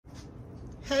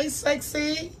Hey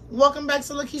sexy, welcome back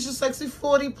to Lakeisha Sexy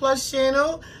 40 Plus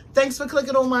channel. Thanks for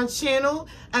clicking on my channel.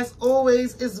 As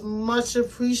always, it's much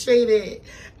appreciated.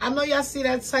 I know y'all see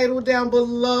that title down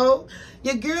below.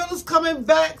 Your girl is coming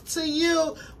back to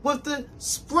you with the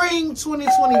spring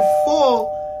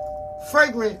 2024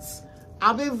 fragrance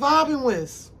I've been vibing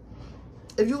with.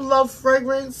 If you love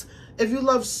fragrance, if you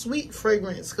love sweet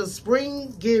fragrance, because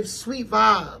spring gives sweet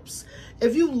vibes.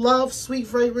 If you love sweet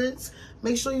fragrance,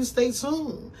 make sure you stay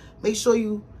tuned. Make sure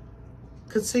you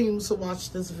continue to watch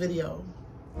this video.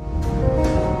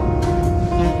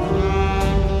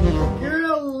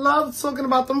 Girl, love talking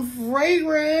about them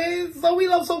fragrance. So we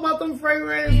love talking about them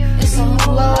fragrance.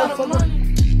 Love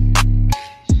talking.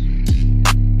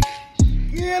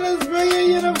 Girl, let's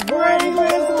bring you the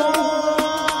fragrance.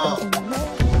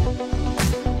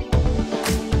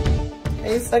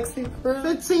 Hey, sexy crew.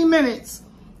 15 minutes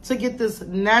to get this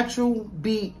natural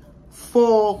beat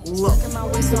fall look.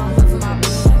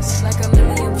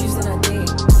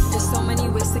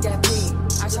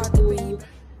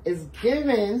 It's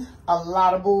giving a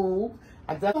lot of boob.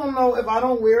 I definitely don't know if I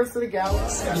don't wear it to the gala.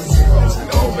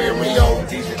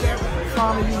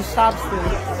 Trying to use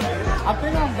chopsticks. I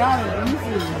think I've got it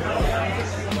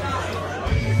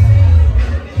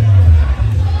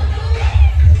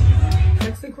easy.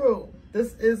 Sexy crew,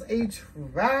 this is a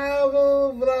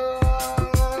travel vlog.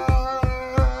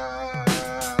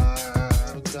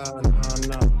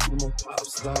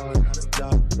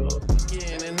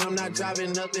 And I'm not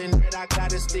driving nothing that I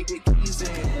gotta stick with keys in.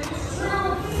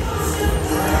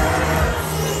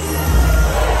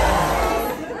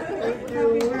 Thank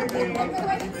you.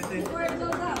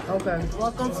 Okay.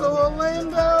 Welcome to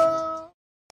Orlando.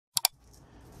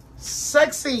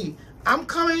 Sexy. I'm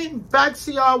coming back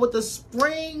to y'all with the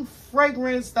spring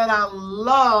fragrance that I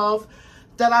love,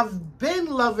 that I've been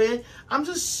loving. I'm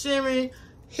just sharing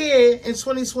here in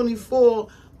 2024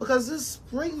 because this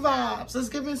spring vibes. It's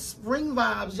giving spring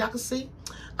vibes. Y'all can see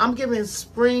I'm giving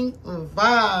spring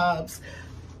vibes.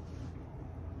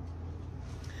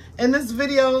 And this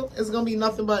video is going to be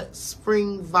nothing but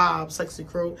spring vibes, sexy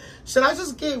crew. Should I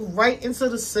just get right into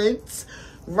the scents?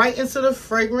 Right into the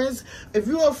fragrance? If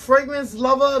you're a fragrance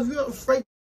lover, if you're a fragrance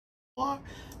lover,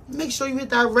 make sure you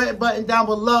hit that red button down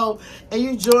below and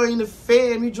you join the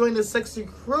fam, you join the sexy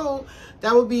crew.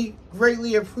 That would be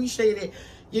greatly appreciated.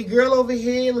 Your girl over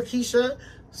here, Lakeisha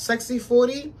Sexy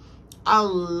 40, I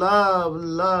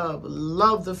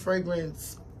love the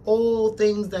fragrance. All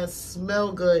things that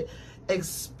smell good,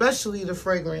 especially the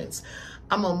fragrance.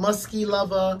 I'm a musky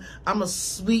lover. I'm a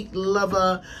sweet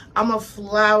lover. I'm a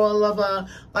flower lover.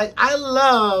 Like, I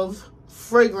love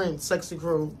fragrance, sexy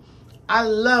crew. I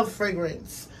love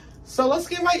fragrance. So let's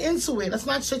get right into it. Let's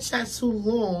not chit chat too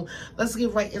long. Let's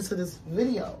get right into this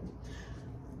video.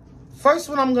 First,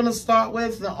 what I'm going to start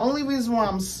with, the only reason why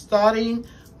I'm starting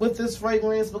with this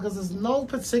fragrance, because there's no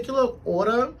particular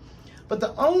order, but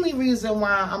the only reason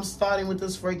why I'm starting with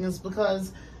this fragrance,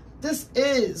 because this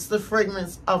is the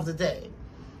fragrance of the day.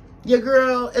 Your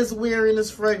girl is wearing this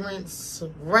fragrance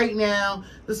right now.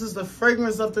 This is the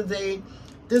fragrance of the day.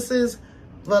 This is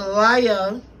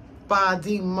Valaya by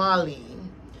Demali.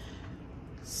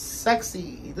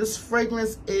 Sexy. This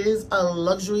fragrance is a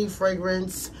luxury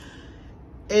fragrance.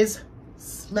 It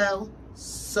smells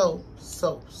so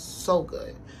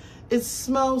good. It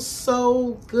smells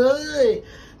so good.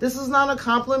 This is not a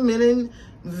complimenting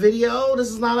video. This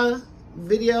is not a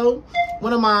video.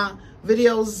 One of my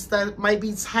videos that might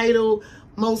be titled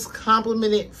Most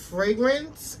Complimented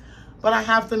Fragrance. But I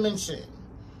have to mention,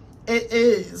 it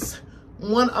is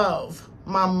one of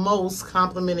my most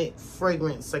complimented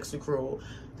fragrance, sexy crew.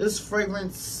 This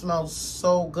fragrance smells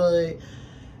so good.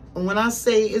 And when I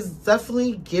say it's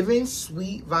definitely giving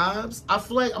sweet vibes, I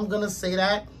feel like I'm going to say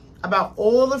that about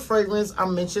all the fragrance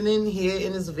I'm mentioning here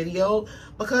in this video,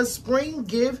 because spring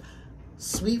give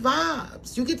sweet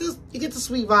vibes. You get the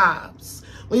sweet vibes.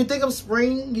 When you think of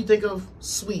spring, you think of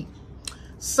sweet.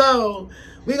 So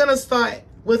we're going to start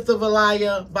with the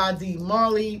Valaya by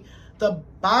Demali. The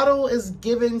bottle is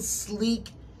giving sleek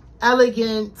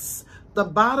elegance. The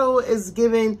bottle is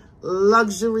giving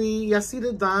luxury. Y'all see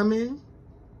the diamond?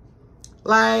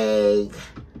 Like,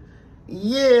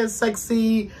 yeah,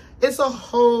 sexy. It's a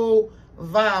whole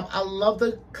vibe. I love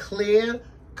the clear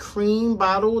cream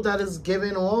bottle that is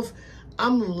giving off.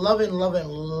 I'm loving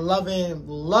Valaya.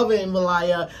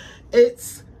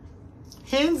 It's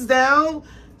hands down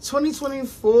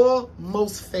 2024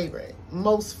 most favorite,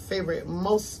 most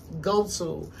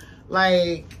go-to.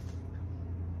 Like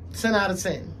 10 out of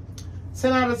 10.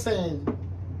 10 out of 10.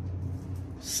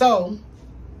 So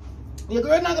your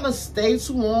girl not gonna stay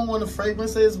too long on the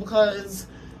fragrances because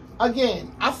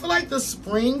Again, I feel like the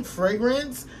spring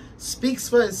fragrance speaks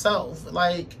for itself.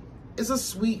 Like, it's a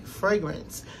sweet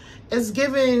fragrance. It's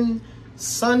giving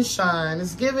sunshine.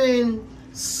 It's giving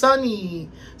sunny.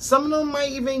 Some of them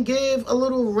might even give a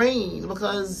little rain,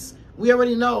 because we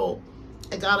already know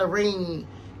it gotta rain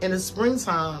in the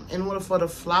springtime in order for the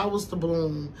flowers to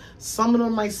bloom. Some of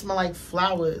them might smell like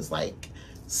flowers, like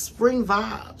spring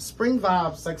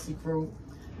vibes, Sexy Crew.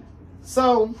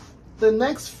 So the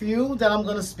next few that I'm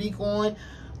gonna speak on,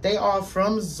 they are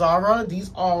from Zara.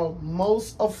 These are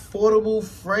most affordable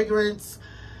fragrance.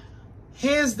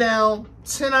 Hands down,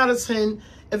 10 out of 10.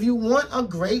 If you want a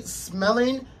great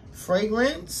smelling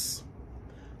fragrance,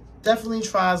 definitely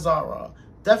try Zara.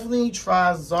 Definitely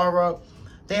try Zara.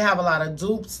 They have a lot of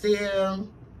dupes there.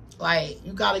 Like,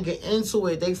 you gotta get into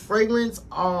it. They fragrance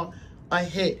are a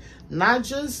hit. Not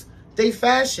just they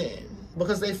fashion,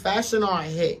 because they fashion are a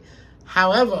hit.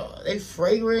 However, they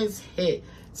fragrance hit.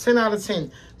 10 out of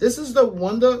 10. This is the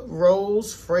Wonder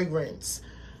Rose fragrance.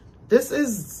 This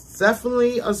is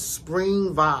definitely a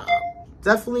spring vibe.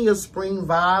 Definitely a spring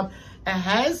vibe. It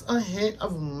has a hint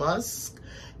of musk.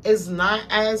 It's not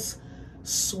as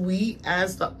sweet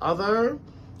as the other.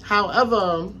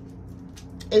 However,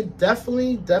 it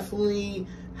definitely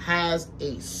has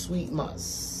a sweet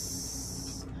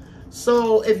musk.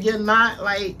 So if you're not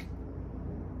like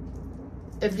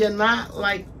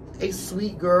a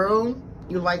sweet girl,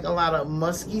 you like a lot of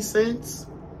musky scents,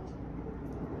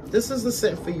 this is the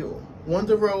scent for you.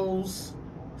 Wonder Rose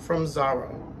from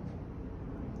Zara.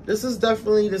 This is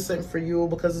definitely the scent for you,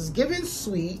 because it's giving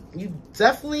sweet. You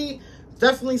definitely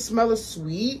smell a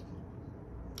sweet,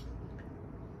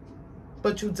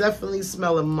 but you definitely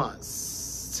smell a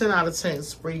musk. 10 out of 10.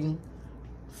 Spring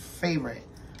favorite.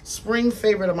 Spring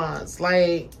favorite of mine.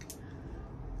 Like,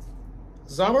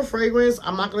 Zara fragrance,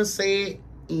 I'm not going to say it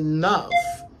enough.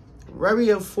 Very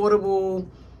affordable.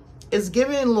 It's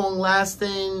giving long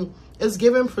lasting. It's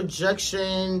giving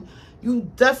projection.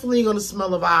 You definitely going to smell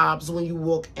the vibes when you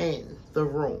walk in the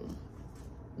room.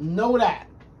 Know that.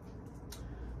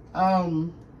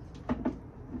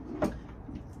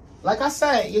 Like I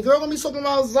said, your girl gonna be talking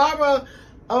about Zara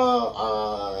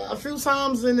a few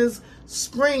times in this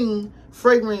spring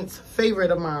fragrance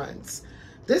favorite of mine.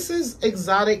 This is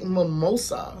Exotic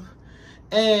Mimosa.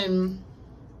 And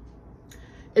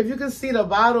if you can see the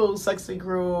bottle, Sexy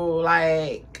Crew,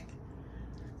 like,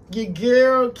 your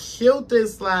girl killed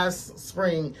this last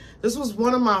spring. This was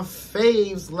one of my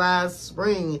faves last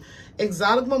spring.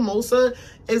 Exotic Mimosa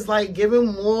is like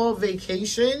giving more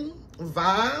vacation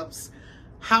vibes.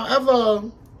 However,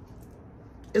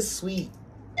 it's sweet.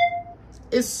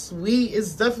 It's sweet.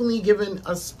 It's definitely giving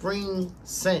a spring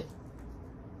scent.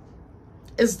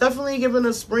 It's definitely giving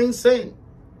a spring scent.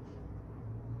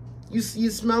 You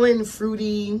smelling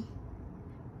fruity.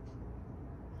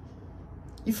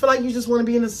 You feel like you just want to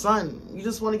be in the sun. You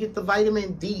just want to get the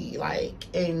vitamin D, like,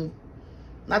 and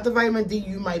not the vitamin D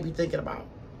you might be thinking about,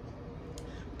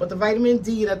 but the vitamin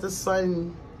D that the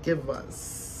sun gives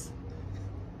us.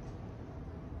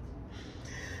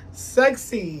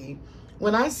 Sexy.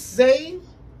 When I say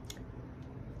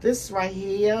this right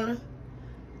here,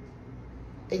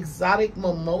 Exotic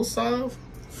Mimosa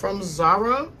from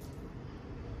Zara,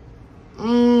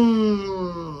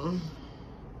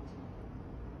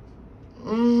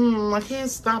 I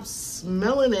can't stop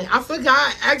smelling it. I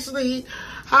forgot actually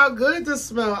how good this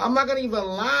smells. I'm not gonna even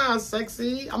lie,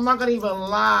 Sexy. I'm not gonna even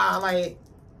lie. Like,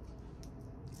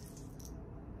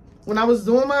 when I was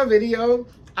doing my video,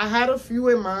 I had a few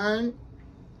in mind.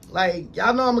 Like,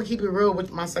 y'all know I'm gonna keep it real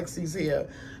with my sexies here.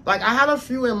 Like, I had a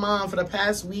few in mind for the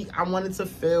past week. I wanted to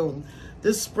film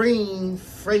this spring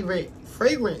favorite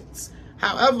fragrance.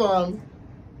 However,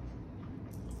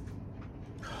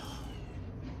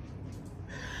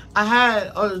 I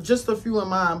had just a few in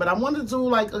mind, but I wanted to do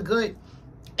like a good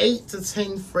 8 to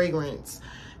 10 fragrance.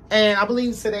 And I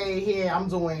believe today here I'm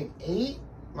doing 8,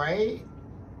 right?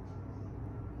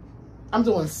 I'm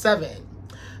doing 7.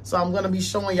 So I'm going to be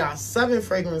showing y'all 7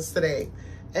 fragrances today.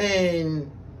 And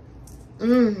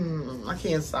I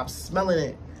can't stop smelling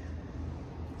it.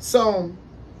 So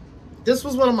this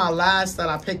was one of my last that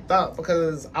I picked up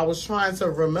because I was trying to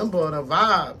remember the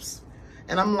vibes.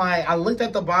 And I'm like, I looked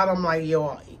at the bottom like,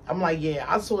 yo, I'm like, yeah,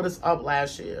 I saw this up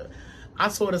last year. I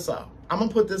saw this up. I'm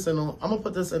gonna put this in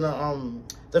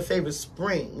the favorite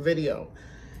spring video.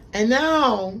 And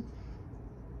now,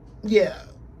 yeah,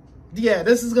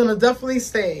 this is gonna definitely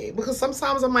stay, because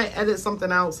sometimes I might edit something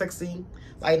out, Sexy.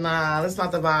 Like, nah, that's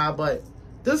not the vibe, but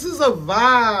this is a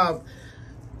vibe.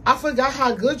 I forgot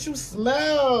how good you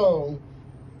smell.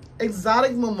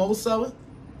 Exotic Mimosa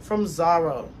from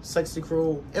Zara, Sexy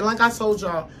Crew. And like I told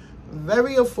y'all,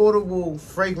 very affordable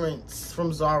fragrance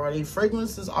from Zara. The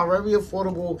fragrances are very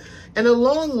affordable, and the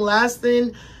long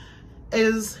lasting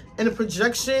is, and the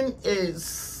projection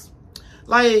is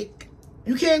like,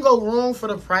 you can't go wrong for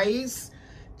the price.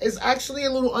 It's actually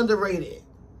a little underrated,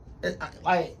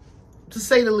 like, to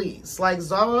say the least. Like,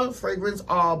 Zara fragrance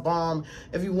are a bomb.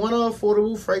 If you want an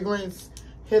affordable fragrance,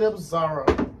 hit up Zara.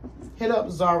 Hit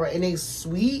up Zara. And a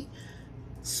sweet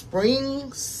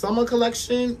spring summer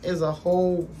collection is a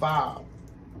whole vibe.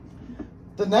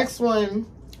 The next one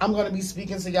I'm going to be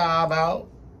speaking to y'all about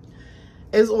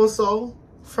is also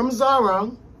from Zara,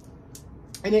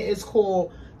 and it is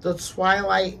called the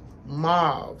Twilight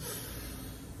Mauve.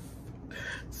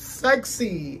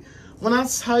 Sexy. When I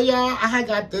tell y'all, I had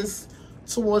got this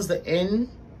towards the end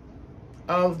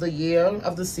of the year,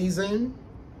 of the season,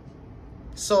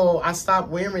 so I stopped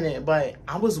wearing it, but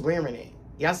I was wearing it.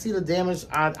 Y'all see the damage,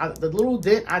 the little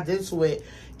dent I did to it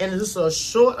in just a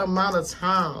short amount of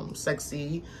time.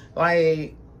 Sexy.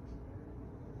 Like,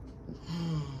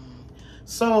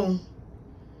 so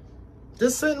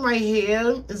this scent right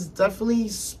here is definitely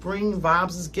spring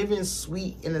vibes. It's giving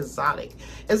sweet and exotic.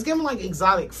 It's giving like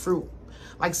exotic fruit,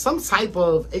 like some type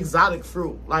of exotic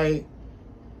fruit. Like,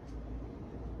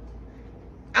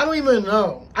 I don't even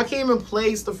know. I can't even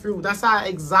place the fruit. That's how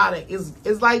exotic is.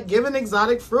 It's like giving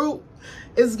exotic fruit.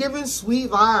 It's giving sweet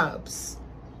vibes.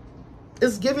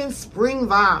 It's giving spring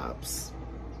vibes.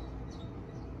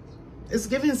 It's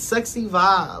giving sexy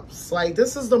vibes. Like,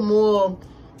 this is the more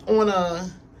on a,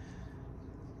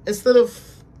 instead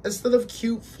of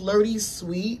cute, flirty,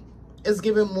 sweet, it's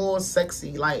giving more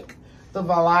sexy, like the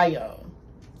Valaya.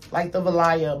 Like the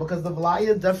Valaya, because the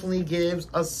Valaya definitely gives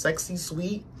a sexy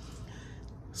sweet.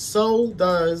 So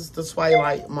does the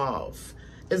Twilight Mauve.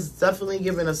 It's definitely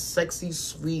giving a sexy,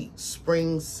 sweet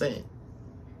spring scent.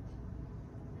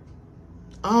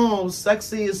 Oh,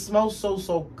 sexy. It smells so,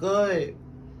 so good.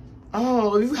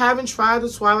 Oh, if you haven't tried the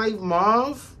Twilight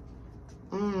Mauve,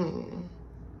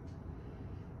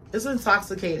 it's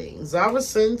intoxicating. Zara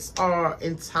scents are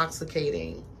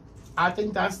intoxicating. I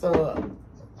think that's the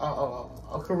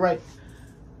a correct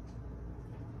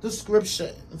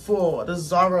description for the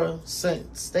Zara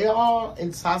scents. They are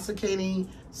intoxicating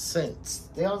scents.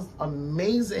 They are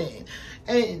amazing.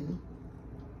 And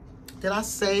did I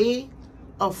say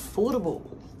affordable?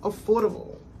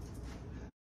 Affordable.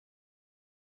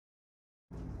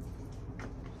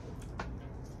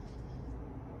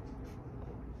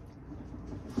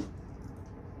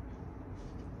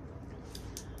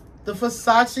 The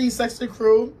Versace Sexy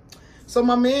Crew. So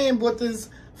my man bought this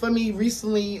for me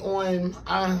recently on,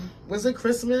 was it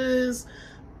Christmas?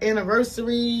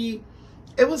 Anniversary?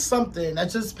 It was something that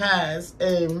just passed,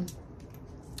 and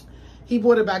he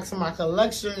brought it back to my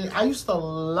collection. I used to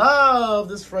love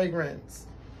this fragrance.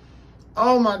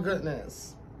 Oh my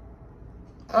goodness.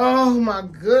 Oh my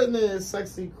goodness,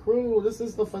 Sexy Crew. This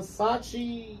is the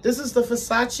Versace. This is the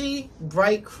Versace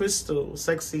Bright Crystal,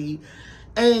 Sexy.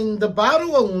 And the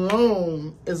bottle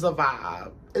alone is a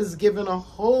vibe. It's giving a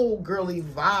whole girly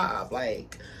vibe.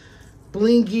 Like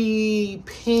blingy,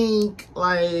 pink,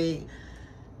 like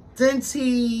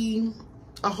dainty,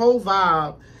 a whole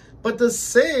vibe. But the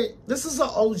scent, this is an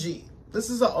OG. This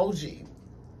is an OG.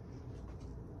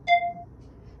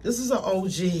 This is an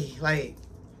OG. Like,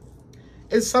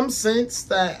 it's some scents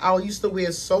that I used to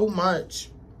wear so much,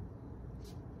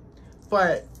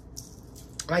 but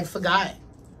like forgot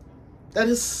that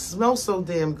it smells so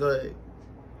damn good.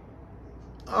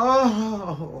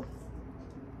 Oh.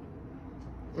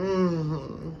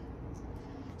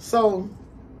 So,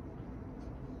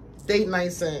 date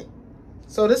night scent.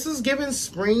 So this is giving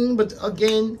spring, but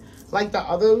again, like the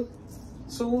other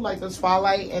two, like the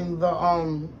Twilight and the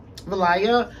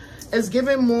Valaya, it's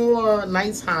giving more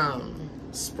nighttime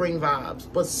spring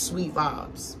vibes, but sweet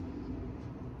vibes.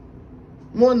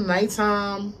 More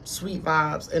nighttime sweet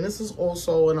vibes. And this is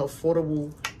also an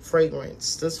affordable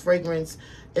fragrance. This fragrance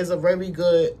is a very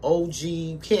good OG.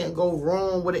 You can't go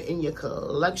wrong with it in your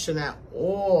collection at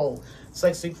all,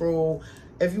 Sexy Crew.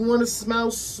 If you want to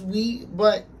smell sweet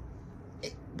but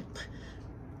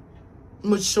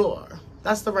mature,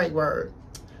 that's the right word.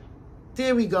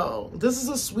 There we go. This is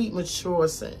a sweet, mature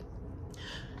scent.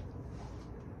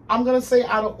 I'm going to say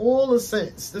out of all the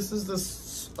scents, this is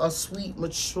a sweet,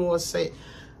 mature scent.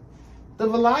 The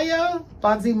Valaya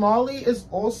by D. Marley is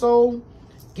also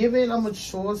giving a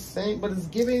mature scent, but it's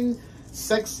giving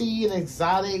sexy and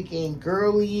exotic and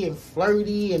girly and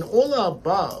flirty and all the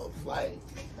above. Like,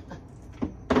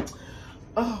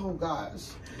 oh gosh.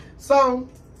 So,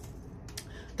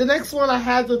 the next one I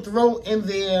had to throw in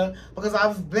there because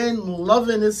I've been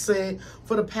loving this scent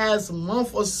for the past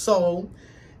month or so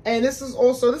And this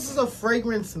is a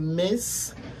fragrance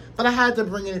mist, but I had to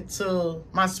bring it to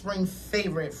my spring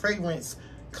favorite fragrance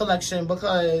collection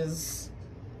because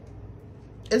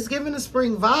it's giving the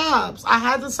spring vibes. I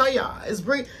had to tell y'all,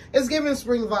 it's giving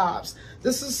spring vibes.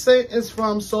 This scent is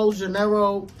from Sol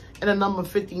Janeiro in the number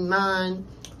 59.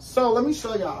 So let me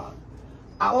show y'all.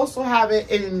 I also have it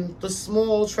in the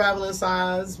small traveling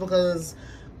size because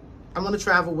I'm gonna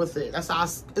travel with it. That's how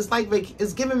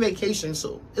it's giving vacation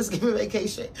too. It's giving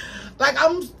vacation. Like,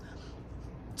 I'm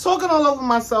talking all over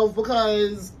myself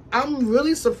because I'm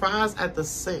really surprised at the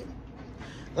scent.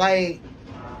 Like,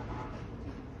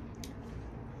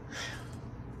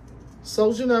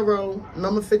 Sol Janeiro,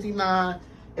 number 59.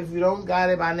 If you don't got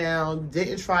it by now,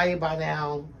 didn't try it by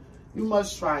now, you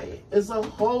must try it. It's a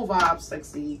whole vibe,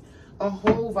 sexy. A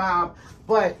whole vibe.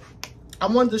 But I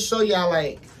wanted to show y'all,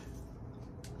 like,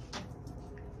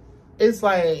 it's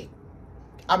like,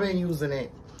 I've been using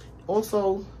it.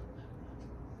 Also,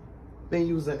 been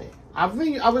using it.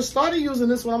 I started using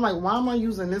this one. I'm like, why am I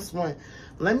using this one?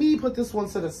 Let me put this one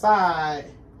to the side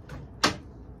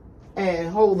and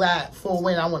hold that for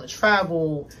when I want to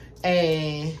travel,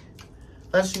 and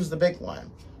let's use the big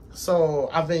one. So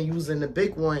I've been using the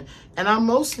big one, and I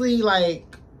mostly like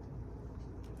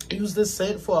use this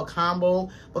scent for a combo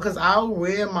because I'll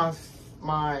wear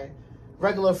my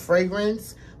regular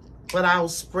fragrance, but I'll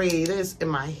spray this in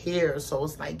my hair, so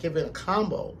it's like giving a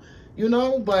combo, you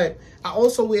know? But I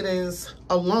also wear this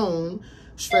alone,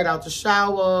 straight out the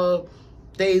shower,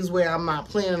 days where I'm not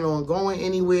planning on going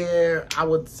anywhere. I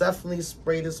would definitely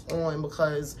spray this on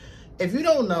because if you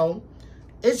don't know,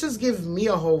 it just gives me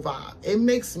a whole vibe. It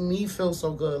makes me feel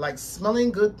so good. Like,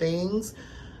 smelling good things.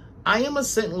 I am a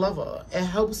scent lover. It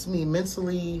helps me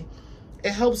mentally.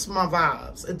 It helps my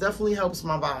vibes. It definitely helps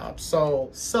my vibes. So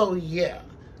yeah.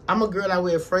 I'm a girl that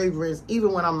wear fragrance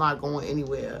even when I'm not going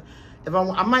anywhere. If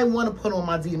I might want to put on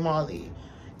my D Marley.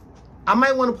 I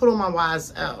might want to put on my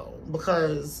YSL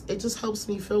because it just helps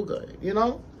me feel good, you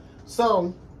know?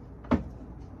 So,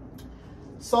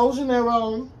 Sol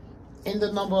Janeiro in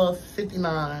the number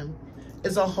 59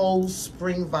 is a whole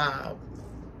spring vibe.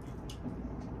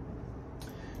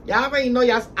 Y'all already know,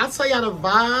 y'all. I tell y'all the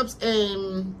vibes,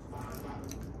 and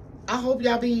I hope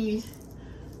y'all be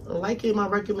liking my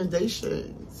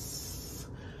recommendations.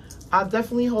 I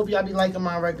definitely hope y'all be liking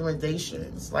my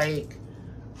recommendations. Like,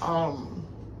 I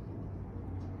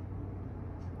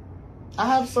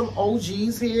have some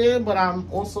OGs here, but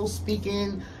I'm also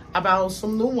speaking about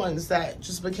some new ones that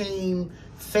just became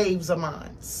faves of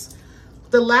mine.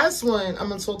 The last one I'm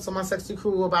going to talk to my sexy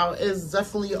crew about is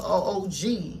definitely an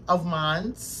OG of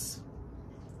mine.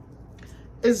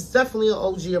 It's definitely an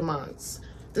OG of mine.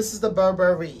 This is the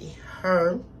Burberry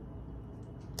Her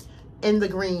in the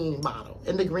green bottle.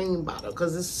 In the green bottle.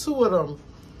 Because it's two of them.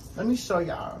 Let me show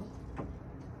y'all.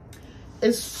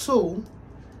 It's two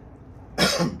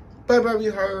Burberry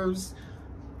Hers.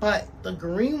 But the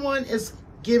green one is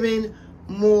giving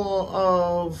more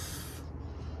of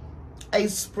a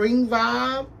spring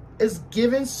vibe. It's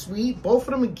giving sweet. Both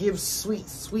of them give sweet,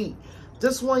 sweet.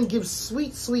 This one gives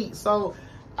sweet, sweet. So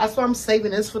that's why I'm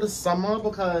saving this for the summer,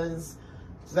 because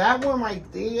that one right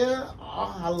there,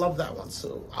 oh, I love that one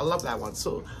too. I love that one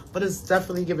too. But it's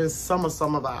definitely giving summer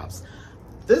vibes.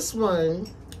 This one,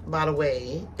 by the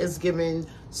way, is giving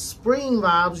spring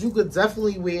vibes. You could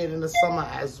definitely wear it in the summer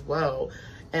as well.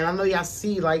 And I know y'all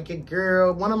see, like, your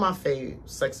girl, one of my faves,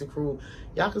 sexy crew,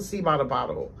 y'all can see by the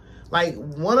bottle. Like,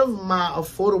 one of my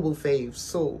affordable faves,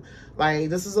 too. Like,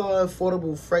 this is an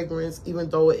affordable fragrance, even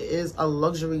though it is a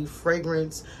luxury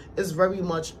fragrance. It's very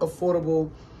much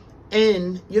affordable.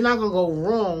 And you're not going to go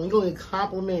wrong. You're going to get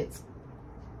compliments.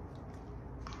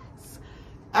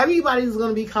 Everybody's going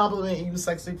to be complimenting you,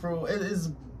 sexy crew. It is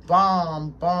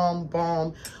bomb, bomb,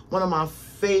 bomb. One of my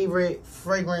favorite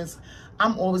fragrance.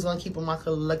 I'm always going to keep in my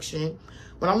collection.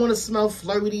 When I want to smell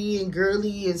flirty and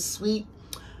girly and sweet,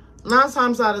 9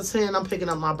 times out of 10, I'm picking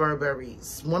up my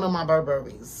Burberrys. One of my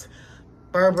Burberrys.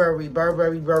 Burberry.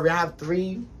 I have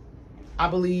 3, I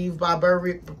believe, by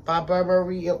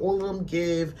Burberry. And all of them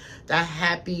give that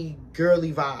happy,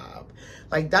 girly vibe.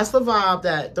 Like, that's the vibe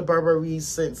that the Burberry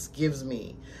scents gives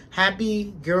me.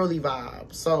 Happy, girly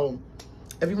vibe. So,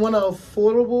 if you want an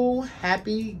affordable,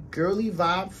 happy, girly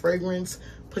vibe fragrance,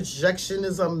 projection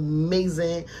is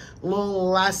amazing. Long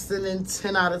lasting and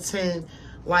 10 out of 10.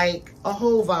 Like, a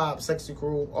whole vibe, sexy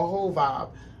crew. A whole vibe.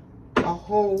 A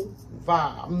whole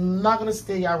vibe. I'm not going to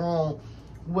steer y'all wrong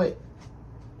with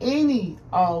any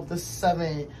of the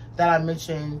 7 that I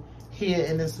mentioned here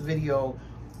in this video.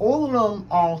 All of them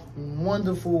are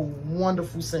wonderful,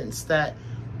 wonderful scents that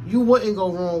you wouldn't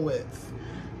go wrong with.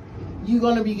 you're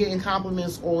gonna be getting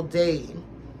compliments all day.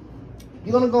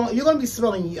 You're gonna be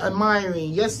smelling,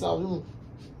 admiring yourself.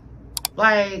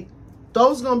 Like,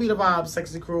 those gonna be the vibes,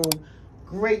 Sexy Crew.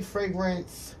 Great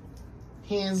fragrance,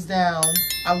 hands down.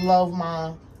 I love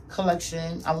my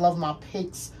collection. I love my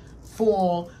picks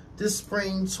for this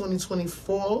spring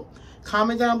 2024.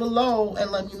 Comment down below and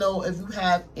let me know if you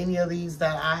have any of these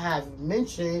that I have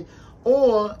mentioned,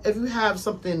 or if you have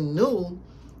something new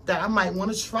that I might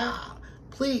want to try.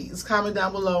 Please comment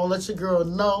down below and let your girl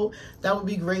know. That would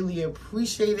be greatly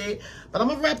appreciated. But I'm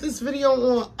going to wrap this video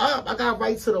on up. I got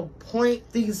right to the point.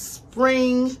 These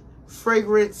spring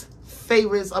fragrance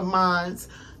favorites of mine.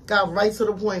 Got right to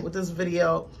the point with this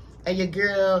video. And your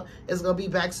girl is going to be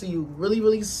back to you really,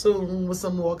 really soon with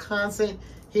some more content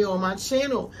here on my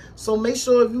channel. So make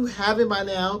sure, if you haven't by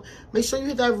now, make sure you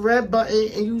hit that red button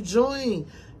and you join.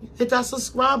 Hit that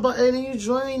subscribe button and you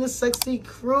join the Sexy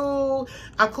Crew.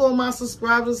 I call my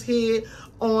subscribers here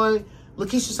on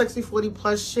Lakeisha Sexy 40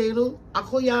 Plus channel, I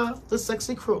call y'all the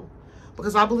Sexy Crew,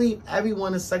 because I believe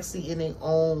everyone is sexy in their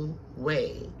own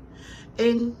way.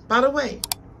 And by the way,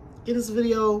 give this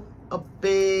video a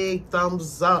big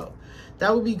thumbs up.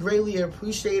 That would be greatly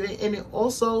appreciated. And it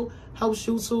also helps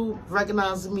YouTube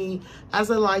recognize me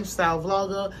as a lifestyle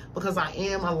vlogger, because I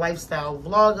am a lifestyle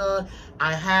vlogger.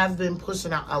 I have been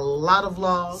pushing out a lot of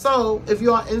vlogs. So if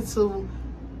you are into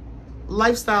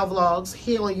lifestyle vlogs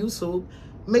here on YouTube,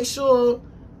 make sure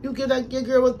you give your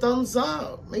girl a thumbs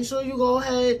up. Make sure you go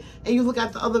ahead and you look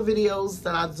at the other videos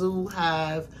that I do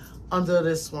have under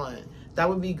this one. That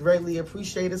would be greatly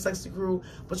appreciated, Sexy Crew.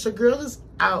 But your girl is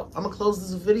out. I'm going to close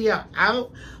this video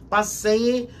out by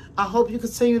saying, I hope you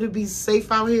continue to be safe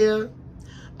out here.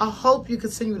 I hope you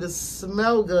continue to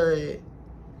smell good.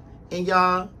 And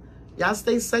y'all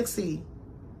stay sexy.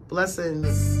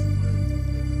 Blessings.